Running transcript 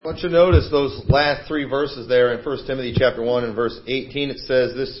I want you to notice those last three verses there in 1 Timothy chapter 1 and verse 18. It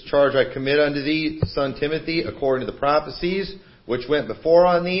says, "This charge I commit unto thee, son Timothy, according to the prophecies which went before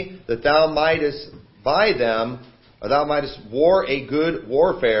on thee, that thou mightest by them, or thou mightest war a good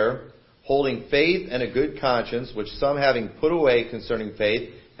warfare, holding faith and a good conscience, which some having put away concerning faith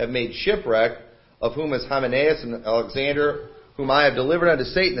have made shipwreck, of whom is Hymenaeus and Alexander, whom I have delivered unto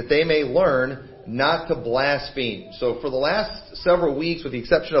Satan, that they may learn not to blaspheme." So for the last several weeks, with the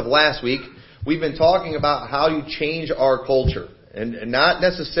exception of last week, we've been talking about how you change our culture. And not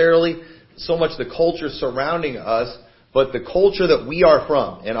necessarily so much the culture surrounding us, but the culture that we are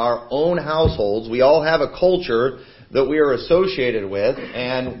from. In our own households, we all have a culture that we are associated with,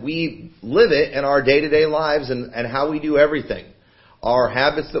 and we live it in our day-to-day lives and how we do everything. Our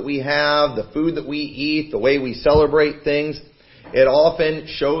habits that we have, the food that we eat, the way we celebrate things, it often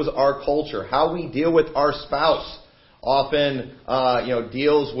shows our culture. How we deal with our spouse often,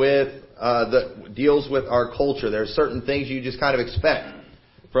 deals with our culture. There are certain things you just kind of expect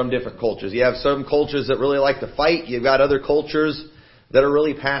from different cultures. You have some cultures that really like to fight. You've got other cultures that are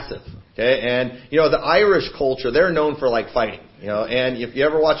really passive. Okay, and the Irish culture, they're known for like fighting. And if you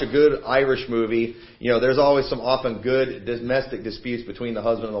ever watch a good Irish movie, there's always some often good domestic disputes between the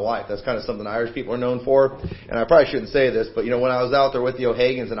husband and the wife. That's kind of something Irish people are known for. And I probably shouldn't say this, but when I was out there with the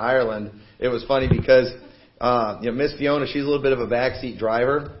O'Hagans in Ireland, it was funny because Miss Fiona, she's a little bit of a backseat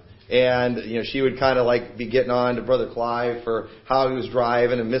driver. And, she would kind of like be getting on to Brother Clive for how he was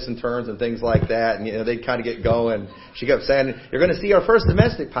driving and missing turns and things like that. And, they'd kind of get going. She kept saying, "You're going to see our first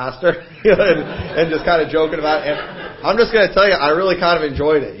domestic, Pastor." and just kind of joking about it. And I'm just going to tell you, I really kind of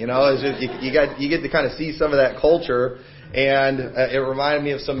enjoyed it. It's just, you get to kind of see some of that culture. And it reminded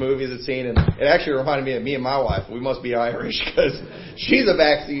me of some movies I'd seen. And it actually reminded me of me and my wife. We must be Irish because she's a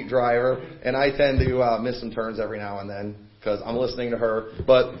backseat driver. And I tend to miss some turns every now and then, because I'm listening to her.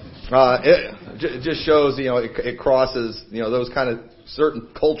 But it just shows, it crosses, those kind of certain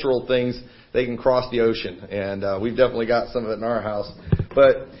cultural things, they can cross the ocean. And we've definitely got some of it in our house.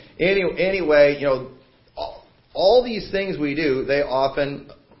 But anyway, all these things we do, they often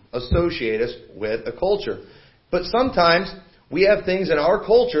associate us with a culture. But sometimes we have things in our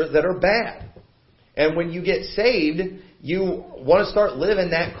culture that are bad. And when you get saved, you want to start living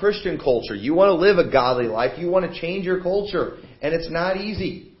that Christian culture. You want to live a godly life. You want to change your culture. And it's not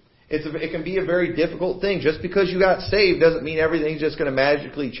easy. It can be a very difficult thing. Just because you got saved doesn't mean everything's just going to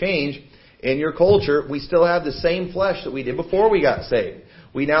magically change in your culture. We still have the same flesh that we did before we got saved.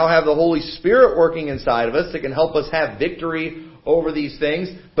 We now have the Holy Spirit working inside of us that can help us have victory over these things.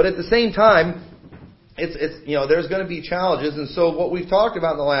 But at the same time, there's going to be challenges. And so what we've talked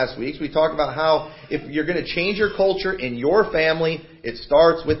about in the last weeks, we talked about how if you're going to change your culture in your family, it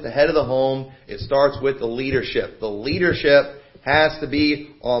starts with the head of the home. It starts with the leadership. The leadership has to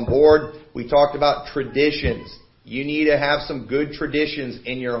be on board. We talked about traditions. You need to have some good traditions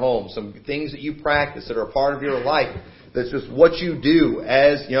in your home, some things that you practice that are a part of your life. That's just what you do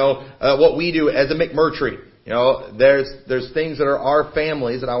as, what we do as a McMurtry. There's things that are our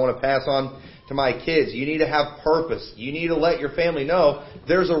families that I want to pass on to my kids. You need to have purpose. You need to let your family know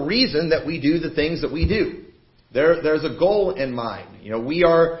there's a reason that we do the things that we do. There's a goal in mind. We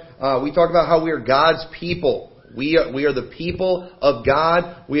talk about how we are God's people. We are the people of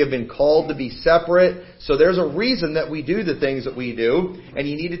God. We have been called to be separate. So there's a reason that we do the things that we do, and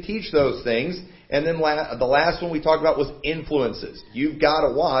you need to teach those things. And then the last one we talked about was influences. You've got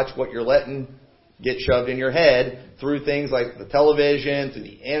to watch what you're letting get shoved in your head through things like the television, through the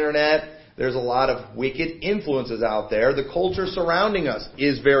internet. There's a lot of wicked influences out there. The culture surrounding us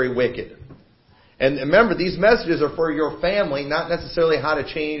is very wicked. And remember, these messages are for your family, not necessarily how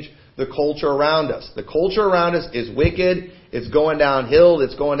to change the culture around us. The culture around us is wicked. It's going downhill.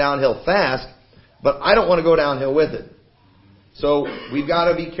 It's going downhill fast. But I don't want to go downhill with it. So we've got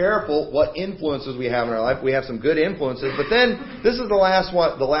to be careful what influences we have in our life. We have some good influences. But then this is the last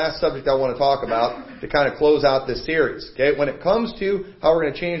subject I want to talk about to kind of close out this series. Okay, when it comes to how we're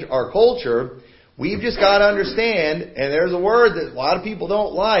going to change our culture, we've just got to understand, and there's a word that a lot of people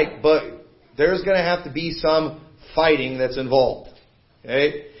don't like, but there's going to have to be some fighting that's involved.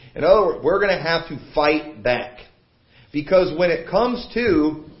 Okay? In other words, we're going to have to fight back. Because when it comes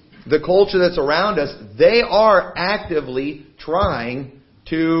to the culture that's around us, they are actively trying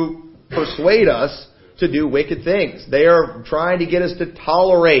to persuade us to do wicked things. They are trying to get us to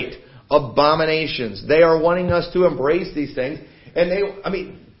tolerate abominations. They are wanting us to embrace these things.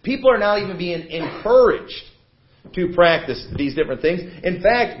 And people are now even being encouraged to practice these different things. In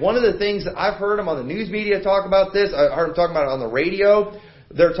fact, one of the things that I've heard them on the news media talk about this, I heard them talking about it on the radio.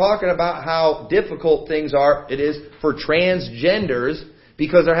 They're talking about how difficult it is for transgenders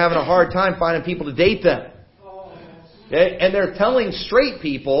because they're having a hard time finding people to date them. Okay? And they're telling straight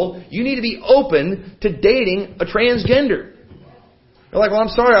people, you need to be open to dating a transgender. They're like, well, I'm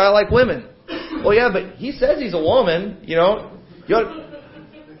sorry, I like women. Well, yeah, but he says he's a woman,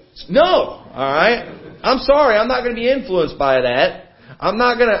 No, alright? I'm sorry, I'm not going to be influenced by that. I'm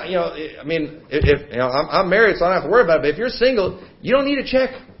not going to, I'm married, so I don't have to worry about it. But if you're single, you don't need to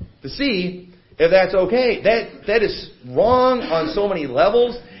check to see if that's okay. That is wrong on so many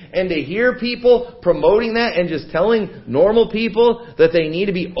levels. And to hear people promoting that and just telling normal people that they need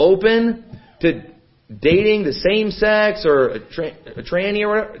to be open to dating the same sex or a tranny or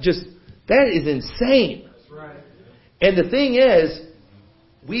whatever, that is insane. That's right. And the thing is,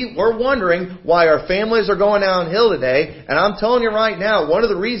 we're wondering why our families are going downhill today. And I'm telling you right now, one of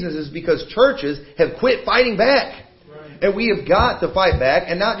the reasons is because churches have quit fighting back. Right. And we have got to fight back.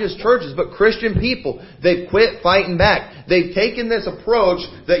 And not just churches, but Christian people. They've quit fighting back. They've taken this approach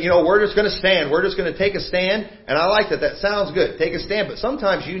that, we're just going to stand. We're just going to take a stand. And I like that. That sounds good. Take a stand. But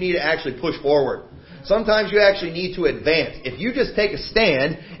sometimes you need to actually push forward. Sometimes you actually need to advance. If you just take a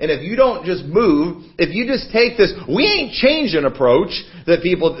stand, and if you don't just move, if you just take this, we ain't changing approach that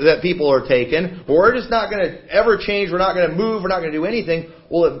people are taking, we're just not going to ever change, we're not going to move, we're not going to do anything.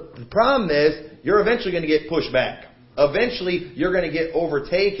 Well, the problem is, you're eventually going to get pushed back. Eventually, you're going to get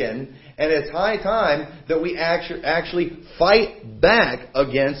overtaken, and it's high time that we actually fight back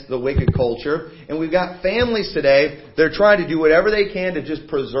against the wicked culture. And we've got families today, they're trying to do whatever they can to just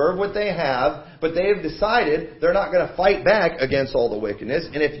preserve what they have, but they have decided they're not going to fight back against all the wickedness.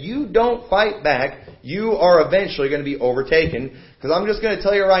 And if you don't fight back, you are eventually going to be overtaken. Because I'm just going to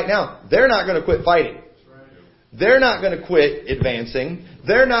tell you right now, they're not going to quit fighting. They're not going to quit advancing.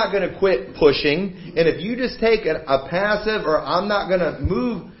 They're not going to quit pushing. And if you just take a passive or I'm not going to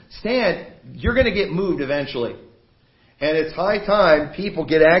move stand, you're going to get moved eventually. And it's high time people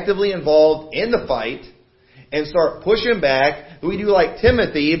get actively involved in the fight and start pushing back. We do like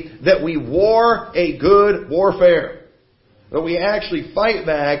Timothy, that we war a good warfare. That we actually fight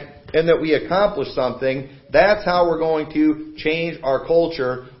back and that we accomplish something. That's how we're going to change our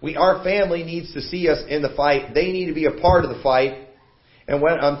culture. Our family needs to see us in the fight. They need to be a part of the fight. And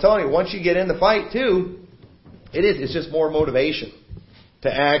I'm telling you, once you get in the fight too, it's just more motivation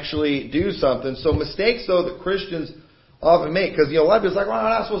to actually do something. So mistakes though that Christians often make, because a lot of people are like, well, we're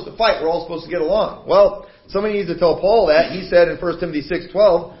not supposed to fight, we're all supposed to get along. Well, somebody needs to tell Paul that. He said in 1 Timothy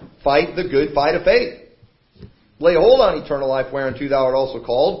 6:12, fight the good fight of faith. Lay hold on eternal life whereunto thou art also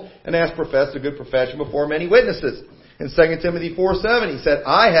called, and hast professed a good profession before many witnesses. In 2 Timothy 4:7, he said,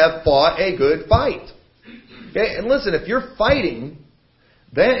 I have fought a good fight. Okay, and listen, if you're fighting,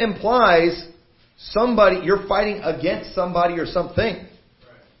 that implies you're fighting against somebody or something.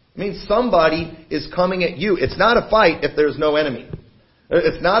 It means somebody is coming at you. It's not a fight if there's no enemy.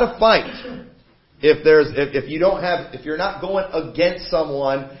 It's not a fight if you're not going against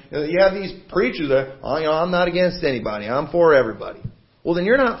someone. You have these preachers that, I'm not against anybody. I'm for everybody. Well, then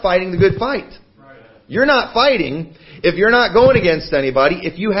you're not fighting the good fight. You're not fighting if you're not going against anybody.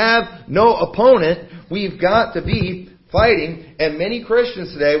 If you have no opponent, we've got to be fighting. And many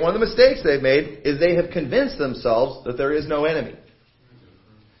Christians today, one of the mistakes they've made is they have convinced themselves that there is no enemy.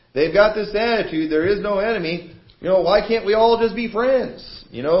 They've got this attitude, there is no enemy. Why can't we all just be friends?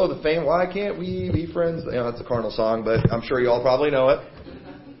 The fame, why can't we be friends? That's a Cardinal song, but I'm sure you all probably know it.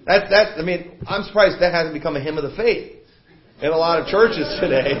 I'm surprised that hasn't become a hymn of the faith in a lot of churches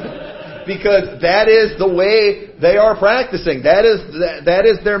today. Because that is the way they are practicing. That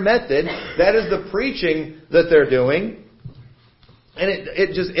is their method. That is the preaching that they're doing. And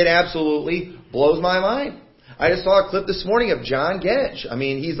it absolutely blows my mind. I just saw a clip this morning of John Getch.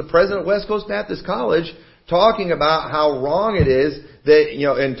 He's the president of West Coast Baptist College, talking about how wrong it is that,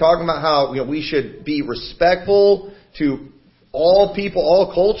 and talking about how, we should be respectful to all people,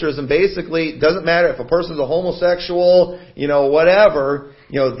 all cultures, and basically, it doesn't matter if a person's a homosexual, whatever,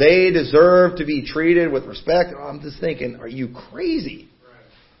 they deserve to be treated with respect. I'm just thinking, are you crazy?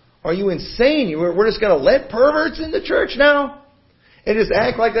 Are you insane? We're just going to let perverts in the church now? And just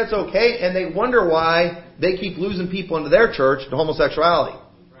act like that's okay, and they wonder why they keep losing people into their church to homosexuality.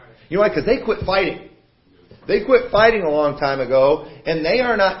 You know why? Because they quit fighting. They quit fighting a long time ago, and they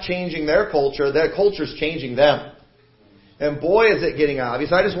are not changing their culture. Their culture's changing them. And boy, is it getting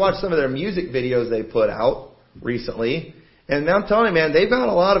obvious. I just watched some of their music videos they put out recently, and I'm telling you, man, they've got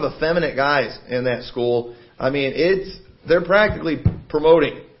a lot of effeminate guys in that school. They're practically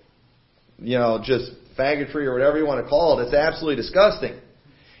promoting, just faggotry or whatever you want to call it. It's absolutely disgusting.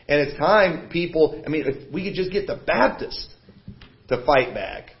 And it's time if we could just get the Baptists to fight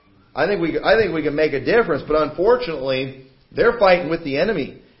back, I think we can make a difference. But unfortunately, They're fighting with the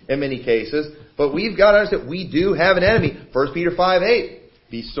enemy in many cases. But we've got to understand we do have an enemy. 1 Peter 5:8.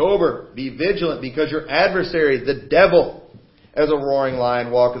 Be sober, be vigilant, because your adversary, the devil, as a roaring lion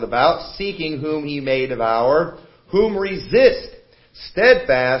walketh about, seeking whom he may devour, whom resist,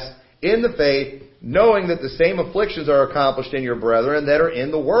 steadfast in the faith, knowing that the same afflictions are accomplished in your brethren that are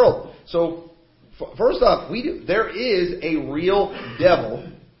in the world. So, first off, there is a real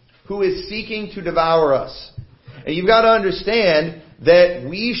devil who is seeking to devour us. And you've got to understand that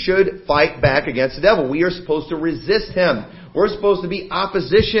we should fight back against the devil. We are supposed to resist him. We're supposed to be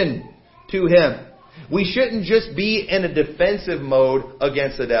opposition to him. We shouldn't just be in a defensive mode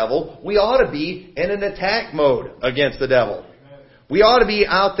against the devil. We ought to be in an attack mode against the devil. We ought to be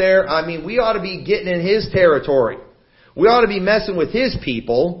out there, we ought to be getting in his territory. We ought to be messing with his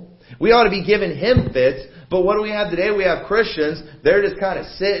people. We ought to be giving him fits. But what do we have today? We have Christians, they're just kind of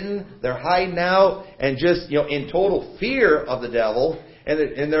sitting, they're hiding out, and just, in total fear of the devil. And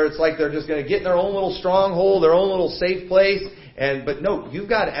it's like they're just going to get in their own little stronghold, their own little safe place. But no, you've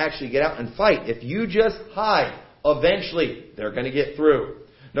got to actually get out and fight. If you just hide, eventually they're going to get through.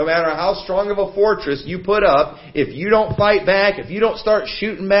 No matter how strong of a fortress you put up, if you don't fight back, if you don't start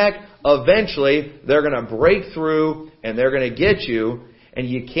shooting back, eventually they're going to break through and they're going to get you. And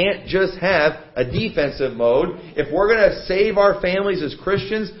you can't just have a defensive mode. If we're going to save our families as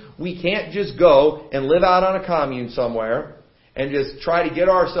Christians, we can't just go and live out on a commune somewhere and just try to get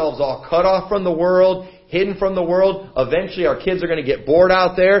ourselves all cut off from the world, hidden from the world. Eventually our kids are going to get bored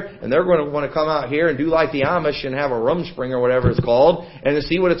out there and they're going to want to come out here and do like the Amish and have a Rumspringa or whatever it's called and to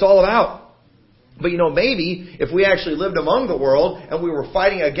see what it's all about. But maybe if we actually lived among the world and we were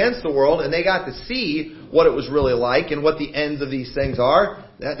fighting against the world and they got to see what it was really like and what the ends of these things are,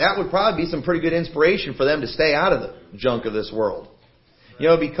 that would probably be some pretty good inspiration for them to stay out of the junk of this world.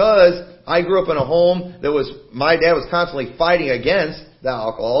 Because I grew up in a home my dad was constantly fighting against the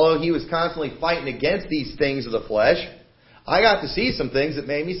alcohol. He was constantly fighting against these things of the flesh. I got to see some things that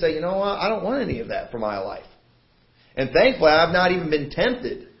made me say, you know what, I don't want any of that for my life. And thankfully, I've not even been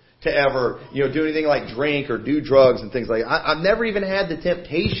tempted to ever, do anything like drink or do drugs and things like that. I've never even had the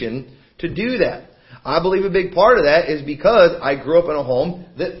temptation to do that. I believe a big part of that is because I grew up in a home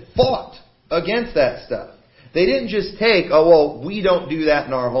that fought against that stuff. They didn't just take, we don't do that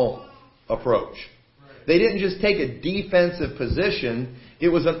in our home approach. They didn't just take a defensive position. It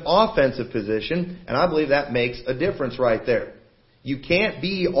was an offensive position, and I believe that makes a difference right there. You can't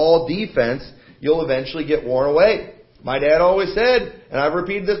be all defense. You'll eventually get worn away. My dad always said, and I've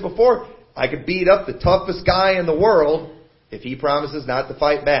repeated this before, I could beat up the toughest guy in the world if he promises not to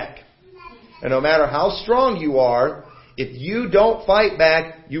fight back. And no matter how strong you are, if you don't fight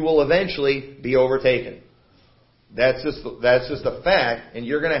back, you will eventually be overtaken. That's just a fact, and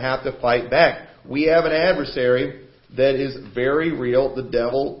you're going to have to fight back. We have an adversary that is very real. The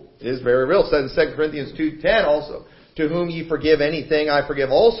devil is very real. It says in 2 Corinthians 2:10 also, to whom ye forgive anything, I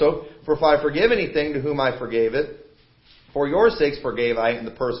forgive also. For if I forgive anything, to whom I forgave it, for your sakes forgave I in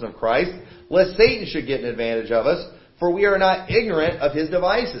the person of Christ, lest Satan should get an advantage of us, for we are not ignorant of his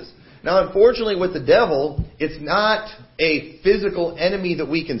devices. Now, unfortunately, with the devil, it's not a physical enemy that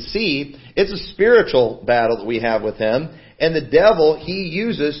we can see. It's a spiritual battle that we have with him. And the devil, he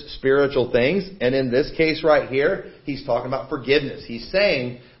uses spiritual things. And in this case right here, he's talking about forgiveness. He's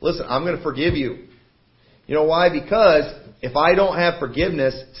saying, listen, I'm going to forgive you. You know why? Because if I don't have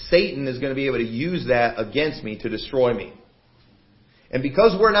forgiveness, Satan is going to be able to use that against me to destroy me. And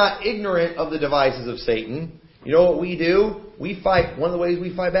because we're not ignorant of the devices of Satan, you know what we do? We fight. One of the ways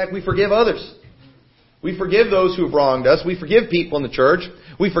we fight back, we forgive others. We forgive those who have wronged us. We forgive people in the church.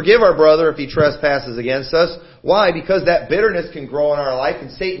 We forgive our brother if he trespasses against us. Why? Because that bitterness can grow in our life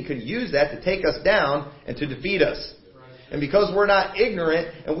and Satan could use that to take us down and to defeat us. And because we're not ignorant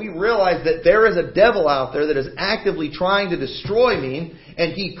and we realize that there is a devil out there that is actively trying to destroy me,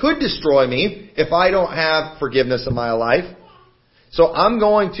 and he could destroy me if I don't have forgiveness in my life. So I'm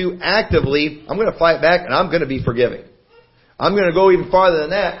going to fight back and I'm going to be forgiving. I'm going to go even farther than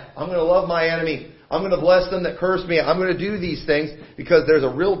that. I'm going to love my enemy. I'm going to bless them that curse me. I'm going to do these things because there's a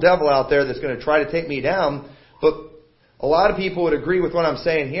real devil out there that's going to try to take me down. But a lot of people would agree with what I'm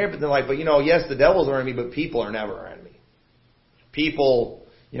saying here, but they're like, yes, the devil's our enemy, but people are never our enemy. People,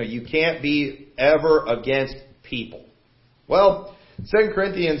 you can't be ever against people. Well, 1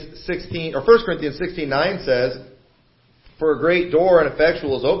 Corinthians 16:9 says, for a great door and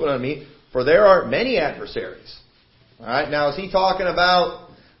effectual is open unto me, for there are many adversaries. Alright, now is he talking about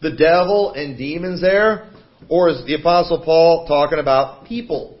the devil and demons there? Or is the Apostle Paul talking about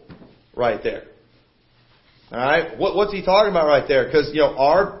people right there? Alright, what's he talking about right there? Because,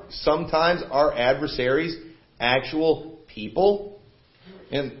 sometimes our adversaries, actual people?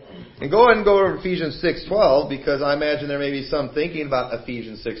 And go ahead and go over Ephesians 6:12, because I imagine there may be some thinking about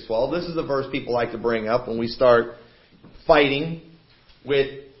Ephesians 6:12. This is the verse people like to bring up when we start fighting with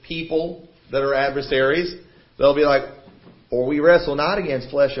people that are adversaries. They'll be like, "For we wrestle not against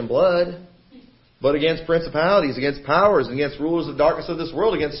flesh and blood, but against principalities, against powers, against rulers of darkness of this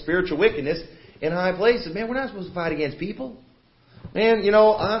world, against spiritual wickedness in high places." Man, we're not supposed to fight against people. Man,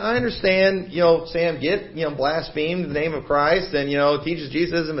 I understand, Sam Gitt, blasphemed the name of Christ and, teaches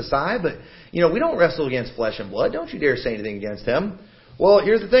Jesus as the Messiah, but, we don't wrestle against flesh and blood. Don't you dare say anything against him. Well,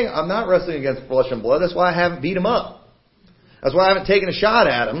 here's the thing. I'm not wrestling against flesh and blood. That's why I haven't beat him up. That's why I haven't taken a shot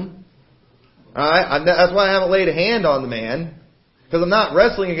at him. Alright? That's why I haven't laid a hand on the man. Because I'm not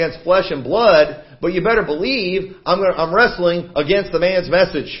wrestling against flesh and blood, but you better believe I'm wrestling against the man's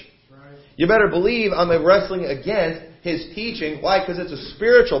message. You better believe I'm wrestling against his teaching. Why? Because it's a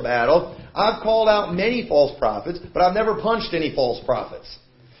spiritual battle. I've called out many false prophets, but I've never punched any false prophets.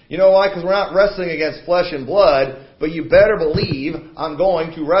 You know why? Because we're not wrestling against flesh and blood, but you better believe I'm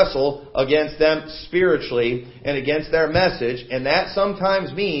going to wrestle against them spiritually and against their message, and that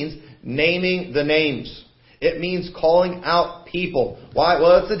sometimes means naming the names. It means calling out people. Why?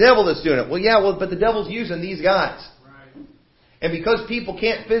 Well, it's the devil that's doing it. Well, yeah, but the devil's using these guys. And because people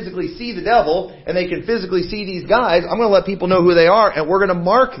can't physically see the devil, and they can physically see these guys, I'm going to let people know who they are, and we're going to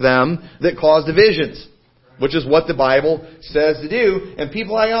mark them that cause divisions. Which is what the Bible says to do. And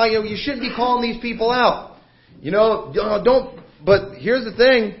people are like, you shouldn't be calling these people out. Don't. But here's the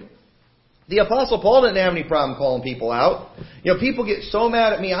thing. The Apostle Paul didn't have any problem calling people out. People get so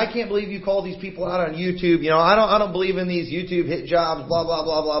mad at me. I can't believe you call these people out on YouTube. I don't believe in these YouTube hit jobs, blah, blah,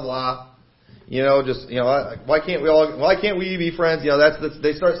 blah, blah, blah. Why can't we be friends?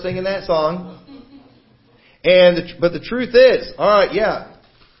 They start singing that song. But the truth is, alright, yeah,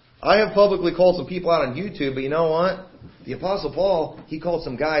 I have publicly called some people out on YouTube, but you know what? The Apostle Paul, he called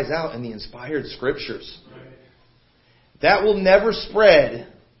some guys out in the inspired Scriptures. That will never spread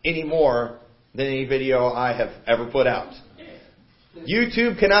any more than any video I have ever put out.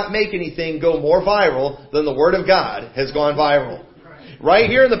 YouTube cannot make anything go more viral than the Word of God has gone viral. Right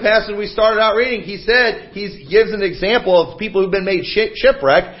here in the passage we started out reading, he gives an example of people who've been made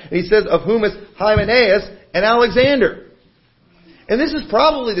shipwreck, and he says, of whom is Hymenaeus and Alexander. And this is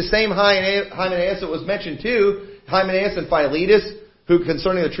probably the same Hymenaeus that was mentioned too, Hymenaeus and Philetus, who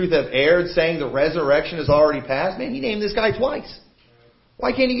concerning the truth have erred, saying the resurrection has already passed. Man, he named this guy twice.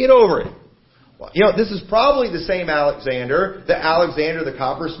 Why can't he get over it? This is probably the same Alexander, that Alexander the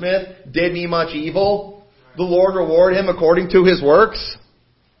coppersmith did me much evil. The Lord reward him according to his works.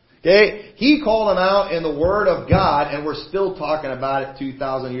 Okay? He called him out in the Word of God, and we're still talking about it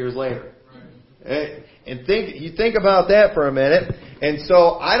 2,000 years later. Okay? And you think about that for a minute. And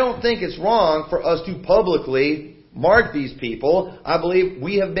so I don't think it's wrong for us to publicly mark these people. I believe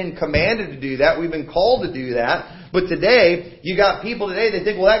we have been commanded to do that. We've been called to do that. But today, you got people today, they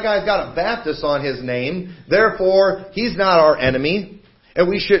think, well, that guy's got a Baptist on his name. Therefore, he's not our enemy. And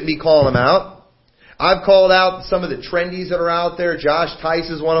we shouldn't be calling him out. I've called out some of the trendies that are out there. Josh Tice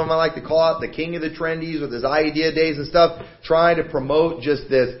is one of them I like to call out, the king of the trendies with his idea days and stuff, trying to promote just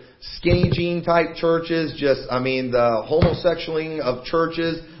this skinny jean type churches, the homosexualing of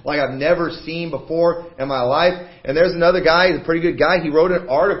churches like I've never seen before in my life. And there's another guy, he's a pretty good guy, he wrote an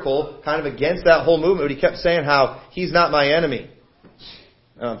article kind of against that whole movement, but he kept saying how he's not my enemy.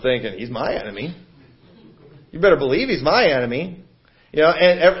 And I'm thinking, he's my enemy. You better believe he's my enemy.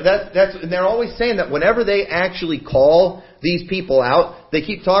 And they're always saying that whenever they actually call these people out, they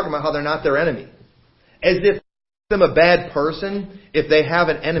keep talking about how they're not their enemy. As if them a bad person if they have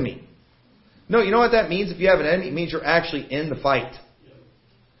an enemy. No, you know what that means? If you have an enemy, it means you're actually in the fight.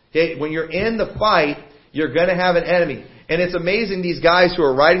 Okay, when you're in the fight, you're going to have an enemy. And it's amazing these guys who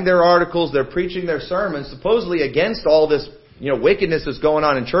are writing their articles, they're preaching their sermons, supposedly against all this, wickedness that's going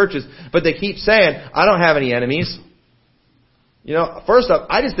on in churches, but they keep saying, I don't have any enemies. First off,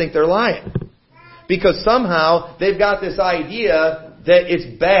 I just think they're lying. Because somehow they've got this idea that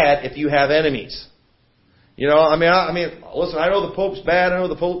it's bad if you have enemies. Listen, I know the Pope's bad. I know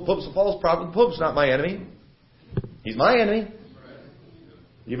the Pope's a false prophet. The Pope's not my enemy. He's my enemy.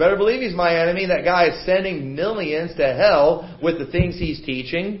 You better believe he's my enemy. That guy is sending millions to hell with the things he's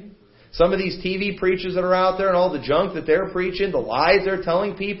teaching. Some of these TV preachers that are out there and all the junk that they're preaching, the lies they're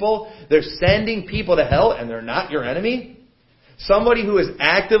telling people, they're sending people to hell and they're not your enemy. Somebody who is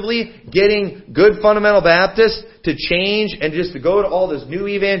actively getting good fundamental Baptists to change and just to go to all this new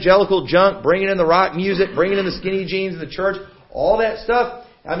evangelical junk, bringing in the rock music, bringing in the skinny jeans in the church, all that stuff.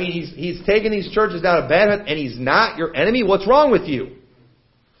 He's taking these churches down a bad path and he's not your enemy. What's wrong with you?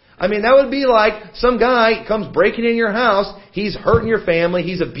 I mean, that would be like some guy comes breaking in your house, he's hurting your family,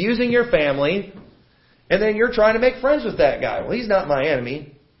 he's abusing your family, and then you're trying to make friends with that guy. Well, he's not my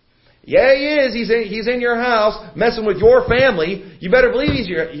enemy. Yeah, he is. He's in your house messing with your family. You better believe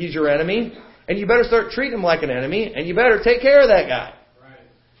he's your enemy, and you better start treating him like an enemy, and you better take care of that guy.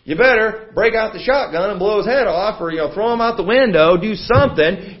 You better break out the shotgun and blow his head off, or throw him out the window, do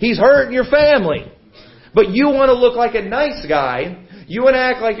something. He's hurting your family. But you want to look like a nice guy. You want to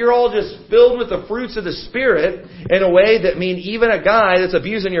act like you're all just filled with the fruits of the Spirit in a way that mean even a guy that's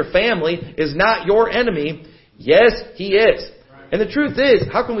abusing your family is not your enemy. Yes, he is. And the truth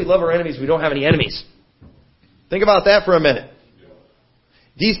is, how can we love our enemies if we don't have any enemies? Think about that for a minute.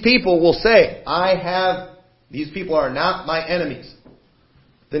 These people will say, these people are not my enemies.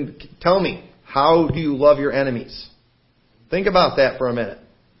 Then tell me, how do you love your enemies? Think about that for a minute.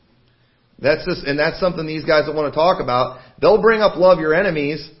 That's something these guys that want to talk about. They'll bring up love your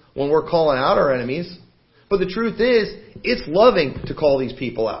enemies when we're calling out our enemies. But the truth is, it's loving to call these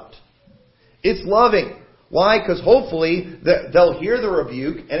people out. It's loving. Why? Because hopefully they'll hear the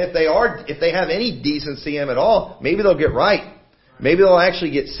rebuke, and if they have any decency in them at all, maybe they'll get right. Maybe they'll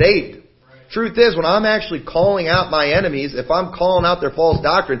actually get saved. Truth is, when I'm actually calling out my enemies, if I'm calling out their false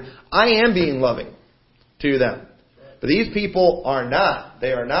doctrine, I am being loving to them. But these people are not.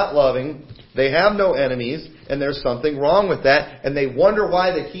 They are not loving. They have no enemies, and there's something wrong with that, and they wonder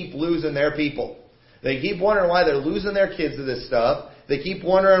why they keep losing their people. They keep wondering why they're losing their kids to this stuff. They keep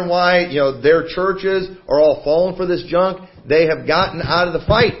wondering why, their churches are all falling for this junk. They have gotten out of the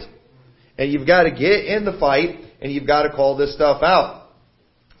fight. And you've got to get in the fight, and you've got to call this stuff out.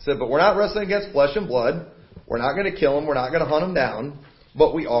 So, but we're not wrestling against flesh and blood. We're not going to kill them. We're not going to hunt them down.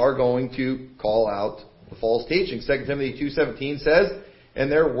 But we are going to call out the false teaching. 2 Timothy 2:17 says,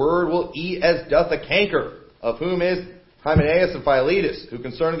 "And their word will eat as doth a canker, of whom is Hymenaeus and Philetus, who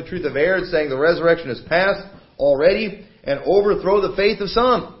concerning the truth of error, saying the resurrection is past already, and overthrow the faith of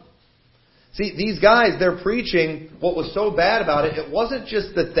some." See, these guys, they're preaching what was so bad about it. It wasn't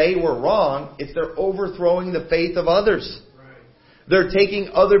just that they were wrong. It's they're overthrowing the faith of others. They're taking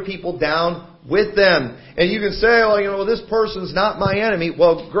other people down with them. And you can say, well, this person's not my enemy.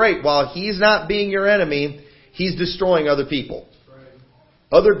 Well, great. While he's not being your enemy, he's destroying other people.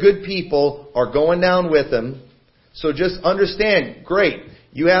 Other good people are going down with him. So just understand, great,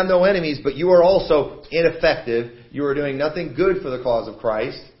 you have no enemies, but you are also ineffective. You are doing nothing good for the cause of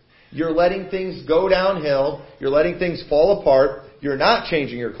Christ. You're letting things go downhill. You're letting things fall apart. You're not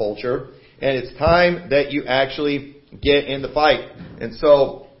changing your culture. And it's time that you actually get in the fight. And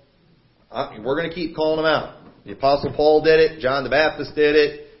so, we're going to keep calling them out. The Apostle Paul did it. John the Baptist did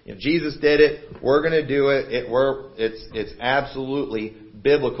it. Jesus did it. We're going to do it. It's absolutely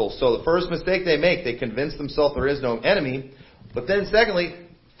biblical. So the first mistake they make, they convince themselves there is no enemy. But then secondly,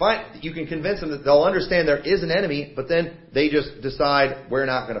 you can convince them that they'll understand there is an enemy, but then they just decide we're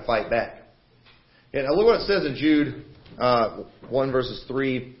not going to fight back. And now look what it says in Jude 1 verses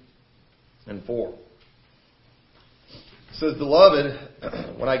 3 and 4. It says,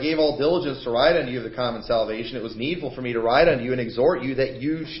 "Beloved, when I gave all diligence to write unto you of the common salvation, it was needful for me to write unto you and exhort you that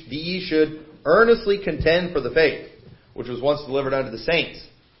ye should earnestly contend for the faith, which was once delivered unto the saints."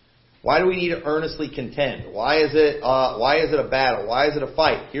 Why do we need to earnestly contend? Why is it a battle? Why is it a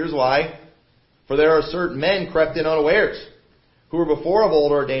fight? Here's why. "For there are certain men crept in unawares, who were before of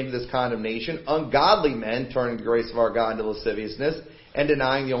old ordained to this condemnation, ungodly men, turning the grace of our God into lasciviousness, and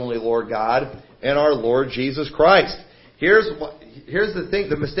denying the only Lord God and our Lord Jesus Christ." Here's the thing,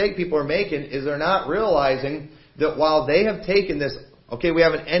 the mistake people are making is they're not realizing that while they have taken this, okay, we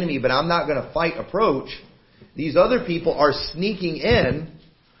have an enemy, but I'm not going to fight approach, these other people are sneaking in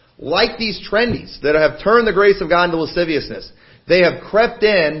like these trendies that have turned the grace of God into lasciviousness. They have crept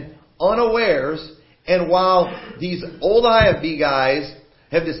in unawares, and while these old IFB guys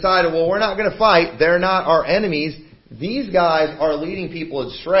have decided, well, we're not going to fight, they're not our enemies, these guys are leading people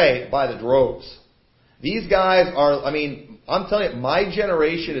astray by the droves. These guys are, I'm telling you, my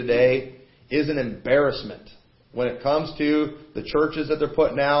generation today is an embarrassment when it comes to the churches that they're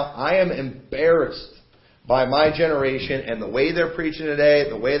putting out. I am embarrassed by my generation and the way they're preaching today,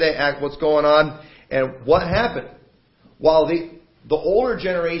 the way they act, what's going on. And what happened? While the older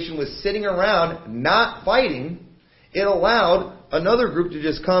generation was sitting around not fighting, it allowed another group to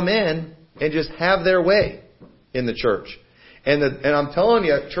just come in and just have their way in the church. And I'm telling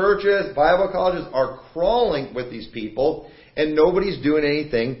you, churches, Bible colleges are crawling with these people, and nobody's doing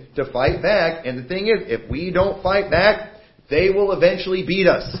anything to fight back. And the thing is, if we don't fight back, they will eventually beat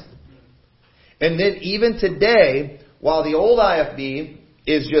us. And then even today, while the old IFB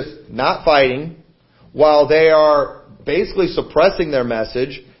is just not fighting, while they are basically suppressing their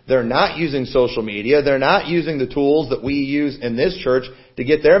message, They're not using social media. They're not using the tools that we use in this church to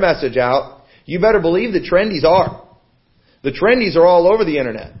get their message out. You better believe the trendies are. The trendies are all over the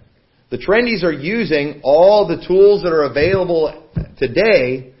internet. The trendies are using all the tools that are available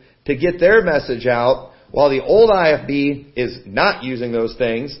today to get their message out, while the old IFB is not using those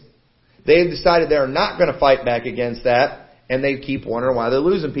things. They've decided they're not going to fight back against that, and they keep wondering why they're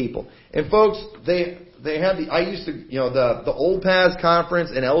losing people. And folks, they have the Old Paths Conference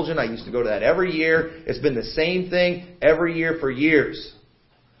in Elgin. I used to go to that every year. It's been the same thing every year for years.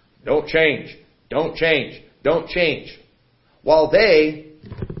 Don't change. Don't change. Don't change. While they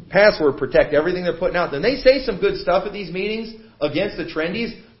password protect everything they're putting out. Then they say some good stuff at these meetings against the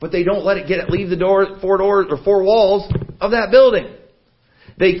trendies, but they don't let it leave the four walls of that building.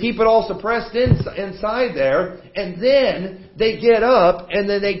 They keep it all suppressed inside there, and then they get up and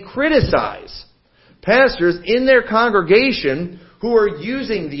then they criticize pastors in their congregation who are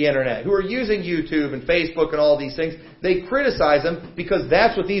using the internet, who are using YouTube and Facebook and all these things. They criticize them because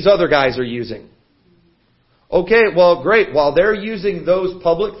that's what these other guys are using. Okay, well, great. While they're using those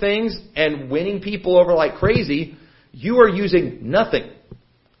public things and winning people over like crazy, you are using nothing.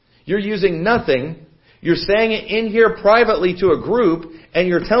 You're using nothing. You're saying it in here privately to a group, and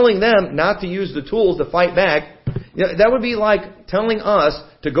you're telling them not to use the tools to fight back. You know, that would be like telling us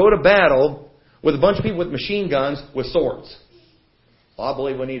to go to battle with a bunch of people with machine guns with swords. Well, I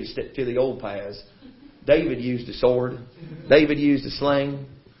believe we need to stick to the old paths. David used a sword. David used a sling.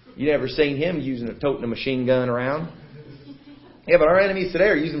 You never seen him toting a machine gun around. Yeah, but our enemies today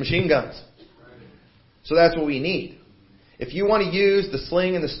are using machine guns. So that's what we need. If you want to use the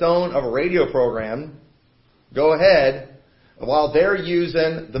sling and the stone of a radio program, go ahead. While they're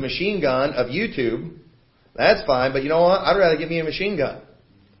using the machine gun of YouTube, that's fine. But you know what? I'd rather give me a machine gun.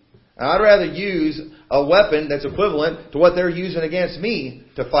 I'd rather use a weapon that's equivalent to what they're using against me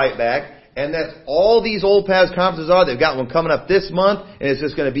to fight back. And that's all these Old Paths conferences are. They've got one coming up this month, and it's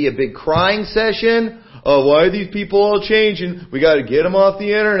just going to be a big crying session. Oh, why are these people all changing? We got to get them off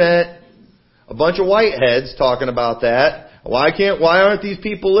the internet. A bunch of whiteheads talking about that. Why aren't these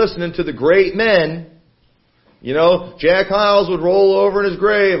people listening to the great men? You know, Jack Hyles would roll over in his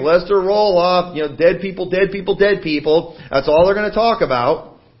grave. Lester Roloff, dead people, dead people, dead people. That's all they're going to talk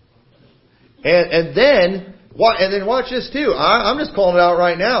about. And then watch this too. I'm just calling it out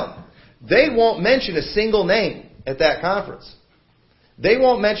right now. They won't mention a single name at that conference. They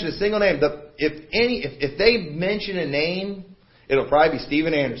won't mention a single name. If they mention a name, it'll probably be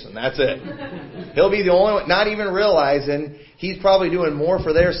Steven Anderson. That's it. He'll be the only one, not even realizing he's probably doing more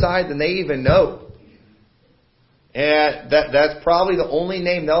for their side than they even know. And that's probably the only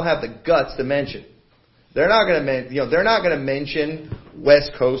name they'll have the guts to mention. They're not going to mention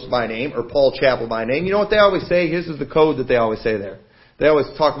West Coast by name or Paul Chappell by name. You know what they always say? This is the code that they always say there. They always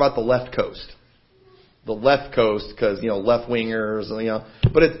talk about the left coast. The left coast, because, left-wingers,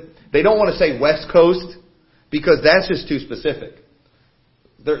 But they don't want to say West Coast, because that's just too specific.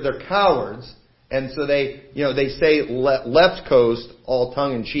 They're cowards, and so they say left coast all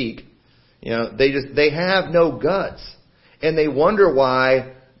tongue-in-cheek. They have no guts. And they wonder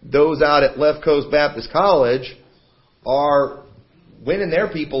why those out at Left Coast Baptist College are winning their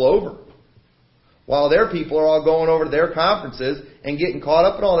people over, while their people are all going over to their conferences and getting caught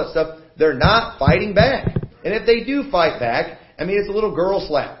up in all that stuff. They're not fighting back. And if they do fight back, it's a little girl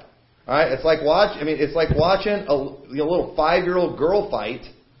slap. All right, it's like watching a little 5-year-old girl fight,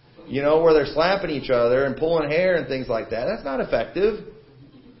 where they're slapping each other and pulling hair and things like that. That's not effective.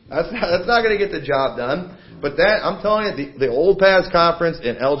 That's not going to get the job done. But I'm telling you, the Old Paths Conference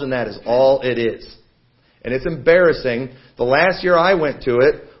in Elgin, that is all it is. And it's embarrassing. The last year I went to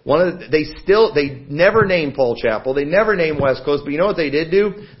it, they never named Paul Chappell. They never named West Coast. But you know what they did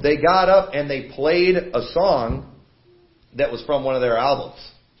do? They got up and they played a song that was from one of their albums.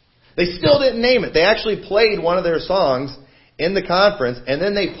 They still didn't name it. They actually played one of their songs in the conference, and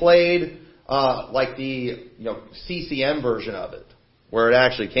then they played the CCM version of it, where it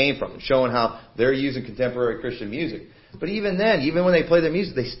actually came from, showing how they're using contemporary Christian music. But even then, even when they play their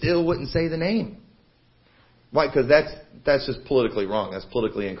music, they still wouldn't say the name. Why? Because that's just politically wrong. That's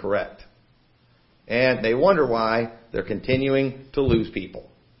politically incorrect. And they wonder why they're continuing to lose people.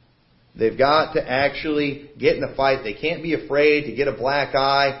 They've got to actually get in a fight. They can't be afraid to get a black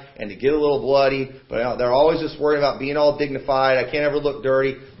eye and to get a little bloody, but they're always just worried about being all dignified. I can't ever look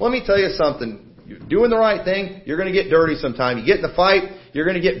dirty. Let me tell you something. You're doing the right thing, you're going to get dirty sometime. You get in the fight, you're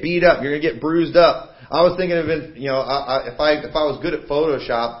going to get beat up. You're going to get bruised up. I was thinking of it, if I was good at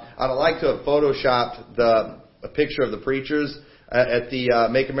Photoshop, I'd like to have photoshopped a picture of the preachers at the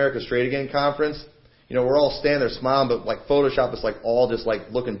Make America Straight Again conference. we're all standing there smiling, but like Photoshop is like all just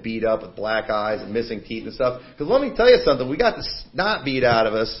like looking beat up with black eyes and missing teeth and stuff. Because let me tell you something, we got the snot beat out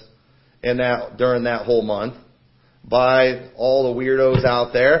of us during that whole month by all the weirdos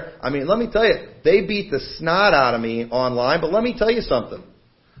out there. I mean, let me tell you, they beat the snot out of me online, but let me tell you something.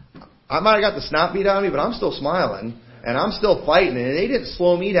 I might have got the snot beat out of me, but I'm still smiling, and I'm still fighting, and they didn't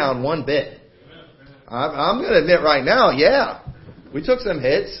slow me down one bit. I'm going to admit right now, yeah, we took some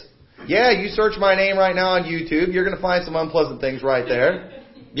hits. Yeah, you search my name right now on YouTube, you're going to find some unpleasant things right there.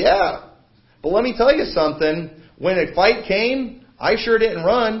 Yeah. But let me tell you something. When a fight came, I sure didn't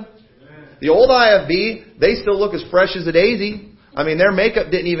run. The old IFB, they still look as fresh as a daisy. I mean, their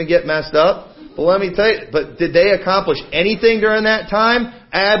makeup didn't even get messed up. But let me tell you, but did they accomplish anything during that time?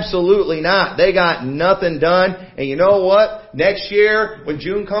 Absolutely not. They got nothing done. And you know what? Next year, when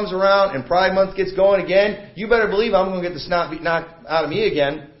June comes around and Pride Month gets going again, you better believe I'm going to get the snot knocked out of me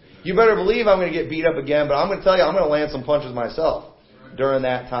again. You better believe I'm going to get beat up again. But I'm going to tell you, I'm going to land some punches myself during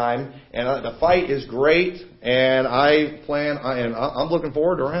that time. And the fight is great. And I'm looking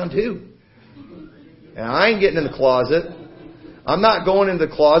forward to round 2. And I ain't getting in the closet. I'm not going into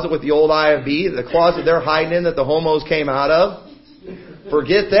the closet with the old IFB, the closet they're hiding in that the homos came out of.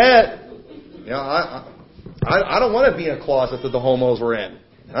 Forget that. I don't want to be in a closet that the homos were in.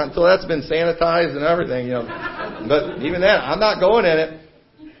 Not until that's been sanitized and everything, But even that, I'm not going in it.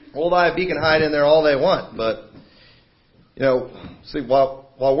 Old IFB can hide in there all they want. But, see, while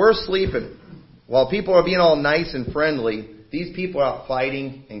we're sleeping, while people are being all nice and friendly, these people are out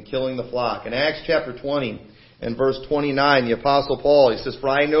fighting and killing the flock. In Acts chapter 20, in verse 29, the Apostle Paul, he says, "For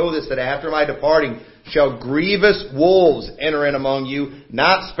I know this, that after my departing shall grievous wolves enter in among you,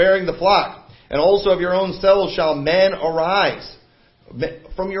 not sparing the flock. And also of your own selves shall men arise."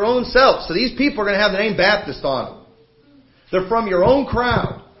 From your own selves. So these people are going to have the name Baptist on them. They're from your own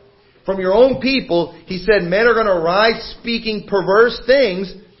crowd. From your own people. He said, men are going to arise speaking perverse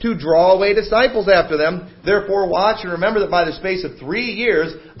things to draw away disciples after them. Therefore watch and remember that by the space of 3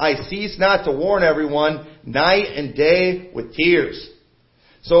 years I cease not to warn everyone night and day with tears.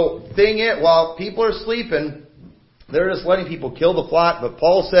 So thing is, while people are sleeping, they're just letting people kill the flock. But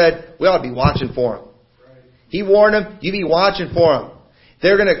Paul said we ought to be watching for them. He warned them, you be watching for them.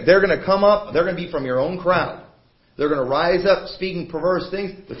 They're going to come up. They're going to be from your own crowd. They're going to rise up speaking perverse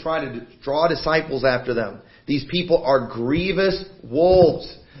things. They're trying to draw disciples after them. These people are grievous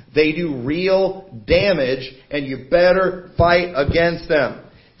wolves. They do real damage, and you better fight against them.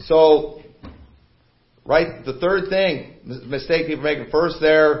 So, right, the third thing, mistake people make, first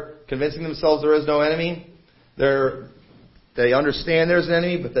they're convincing themselves there is no enemy. They understand there's an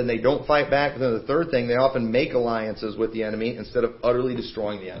enemy, but then they don't fight back. But then the third thing, they often make alliances with the enemy instead of utterly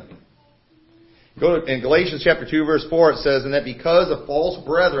destroying the enemy. In Galatians chapter 2, verse 4, it says, "And that because of false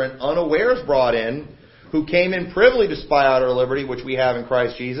brethren unawares brought in, who came in privily to spy out our liberty, which we have in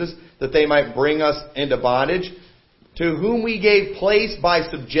Christ Jesus, that they might bring us into bondage, to whom we gave place by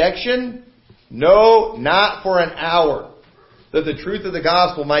subjection, no, not for an hour, that the truth of the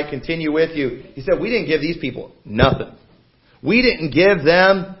gospel might continue with you." He said, we didn't give these people nothing. We didn't give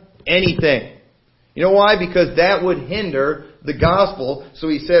them anything. You know why? Because that would hinder the gospel. So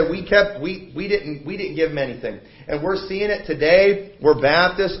he said we didn't give them anything. And we're seeing it today where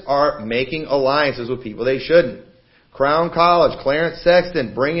Baptists are making alliances with people they shouldn't. Crown College, Clarence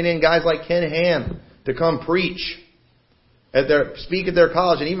Sexton, bringing in guys like Ken Ham to come preach speak at their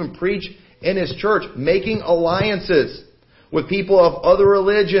college and even preach in his church, making alliances with people of other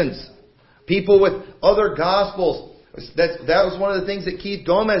religions, people with other gospels. That was one of the things that Keith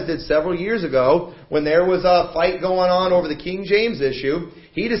Gomez did several years ago when there was a fight going on over the King James issue.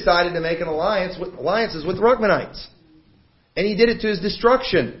 He decided to make alliances with Ruckmanites. And he did it to his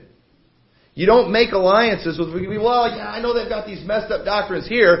destruction. You don't make alliances with people. Well, yeah, I know they've got these messed up doctrines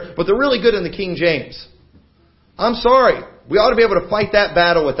here, but they're really good in the King James. I'm sorry. We ought to be able to fight that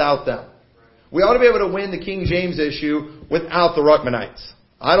battle without them. We ought to be able to win the King James issue without the Ruckmanites.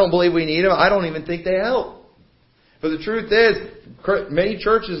 I don't believe we need them. I don't even think they help. But the truth is, many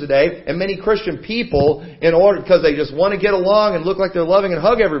churches today and many Christian people, because they just want to get along and look like they're loving and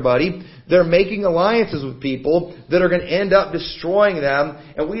hug everybody, they're making alliances with people that are going to end up destroying them.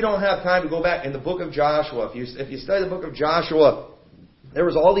 And we don't have time to go back in the book of Joshua. If you study the book of Joshua, there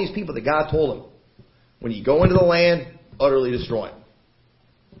was all these people that God told them, when you go into the land, utterly destroy them.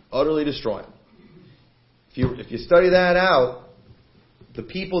 Utterly destroy them. If you study that out, the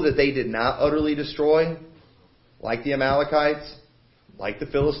people that they did not utterly destroy, like the Amalekites, like the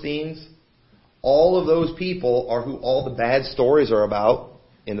Philistines, all of those people are who all the bad stories are about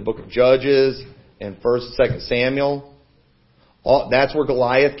in the book of Judges and 1st and 2nd Samuel. That's where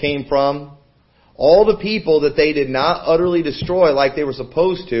Goliath came from. all the people that they did not utterly destroy like they were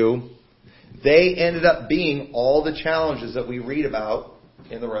supposed to, they ended up being all the challenges that we read about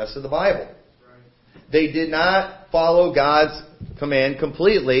in the rest of the Bible. They did not follow God's command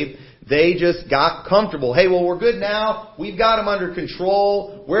completely. They just got comfortable. Hey, well, we're good now. We've got them under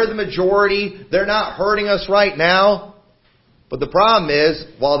control. We're the majority. They're not hurting us right now. But the problem is,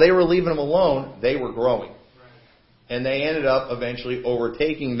 while they were leaving them alone, they were growing. And they ended up eventually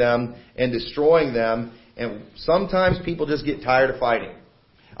overtaking them and destroying them. And sometimes people just get tired of fighting.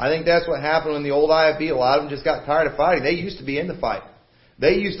 I think that's what happened in the old IFB. A lot of them just got tired of fighting. They used to be in the fight.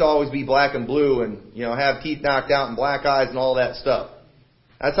 They used to always be black and blue and, have teeth knocked out and black eyes and all that stuff.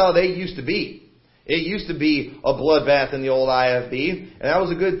 That's how they used to be. It used to be a bloodbath in the old IFB, and that was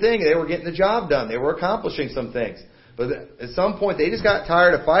a good thing. They were getting the job done. They were accomplishing some things. But at some point, they just got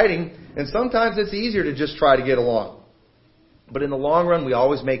tired of fighting, and sometimes it's easier to just try to get along. But in the long run, we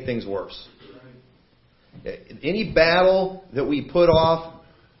always make things worse. Any battle that we put off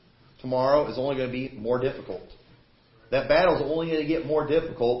tomorrow is only going to be more difficult. That battle is only going to get more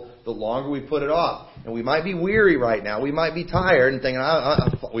difficult the longer we put it off. And we might be weary right now. We might be tired and thinking,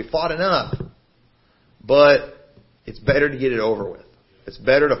 we fought enough. But it's better to get it over with. It's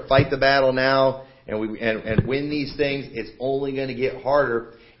better to fight the battle now and win these things. It's only going to get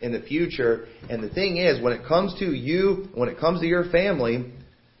harder in the future. And the thing is, when it comes to you, when it comes to your family,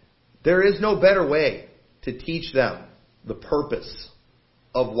 there is no better way to teach them the purpose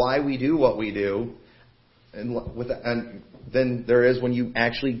of why we do what we do and than there is when you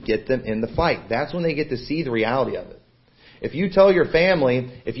actually get them in the fight. That's when they get to see the reality of it. If you tell your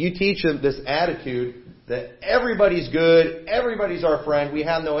family, if you teach them this attitude that everybody's good, everybody's our friend, we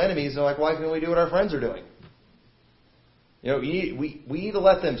have no enemies, they're like, why can't we do what our friends are doing? We need to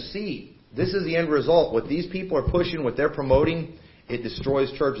let them see this is the end result. What these people are pushing, what they're promoting, it destroys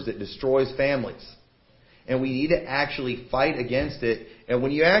churches, it destroys families. And we need to actually fight against it. And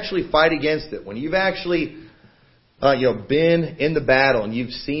when you actually fight against it, when you've actually been in the battle and you've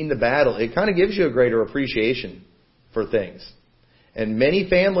seen the battle, it kind of gives you a greater appreciation for things. And many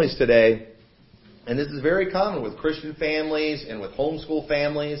families today, and this is very common with Christian families and with homeschool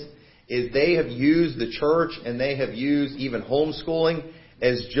families, is they have used the church and they have used even homeschooling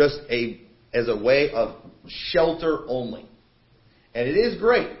as just as a way of shelter only. And it is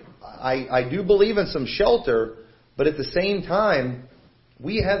great. I do believe in some shelter, but at the same time,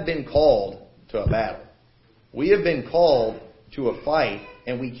 we have been called to a battle. We have been called to a fight,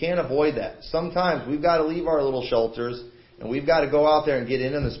 and we can't avoid that. Sometimes we've got to leave our little shelters, and we've got to go out there and get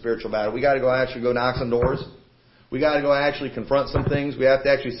in the spiritual battle. We've got to go knock some doors. We've got to go actually confront some things. We have to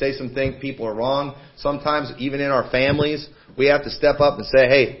actually say some things people are wrong. Sometimes even in our families, we have to step up and say,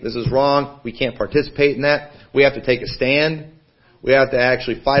 hey, this is wrong. We can't participate in that. We have to take a stand. We have to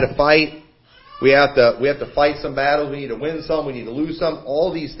actually fight a fight. We have to fight some battles. We need to win some. We need to lose some.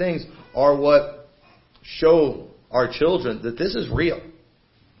 All these things are what show our children that this is real.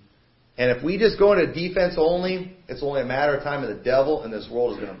 And if we just go into defense only, it's only a matter of time, and the devil in this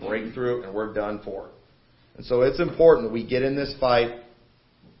world is going to break through, and we're done for. And so it's important that we get in this fight.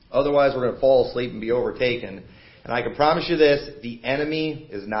 Otherwise, we're going to fall asleep and be overtaken. And I can promise you this, the enemy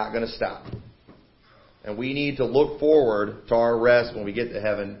is not going to stop. And we need to look forward to our rest when we get to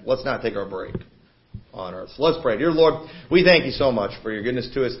heaven. Let's not take our break on earth. So let's pray. Dear Lord, we thank you so much for your goodness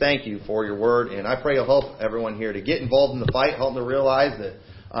to us. Thank you for your word. And I pray you'll help everyone here to get involved in the fight, help them to realize that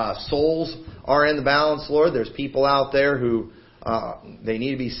souls are in the balance, Lord. There's people out there who they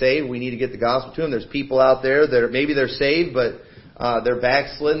need to be saved. We need to get the gospel to them. There's people out there that maybe they're saved, but they're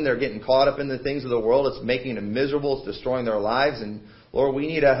backslidden. They're getting caught up in the things of the world. It's making them miserable. It's destroying their lives. And Lord, we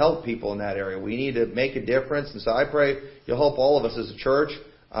need to help people in that area. We need to make a difference. And so I pray you'll help all of us as a church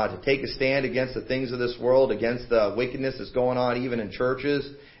to take a stand against the things of this world, against the wickedness that's going on even in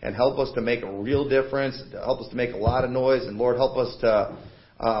churches, and help us to make a real difference, to help us to make a lot of noise. And Lord, help us to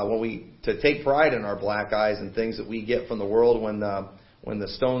take pride in our black eyes and things that we get from the world when the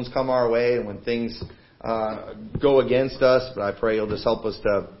stones come our way and when things go against us. But I pray you'll just help us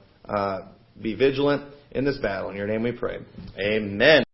to be vigilant in this battle. In your name we pray. Amen.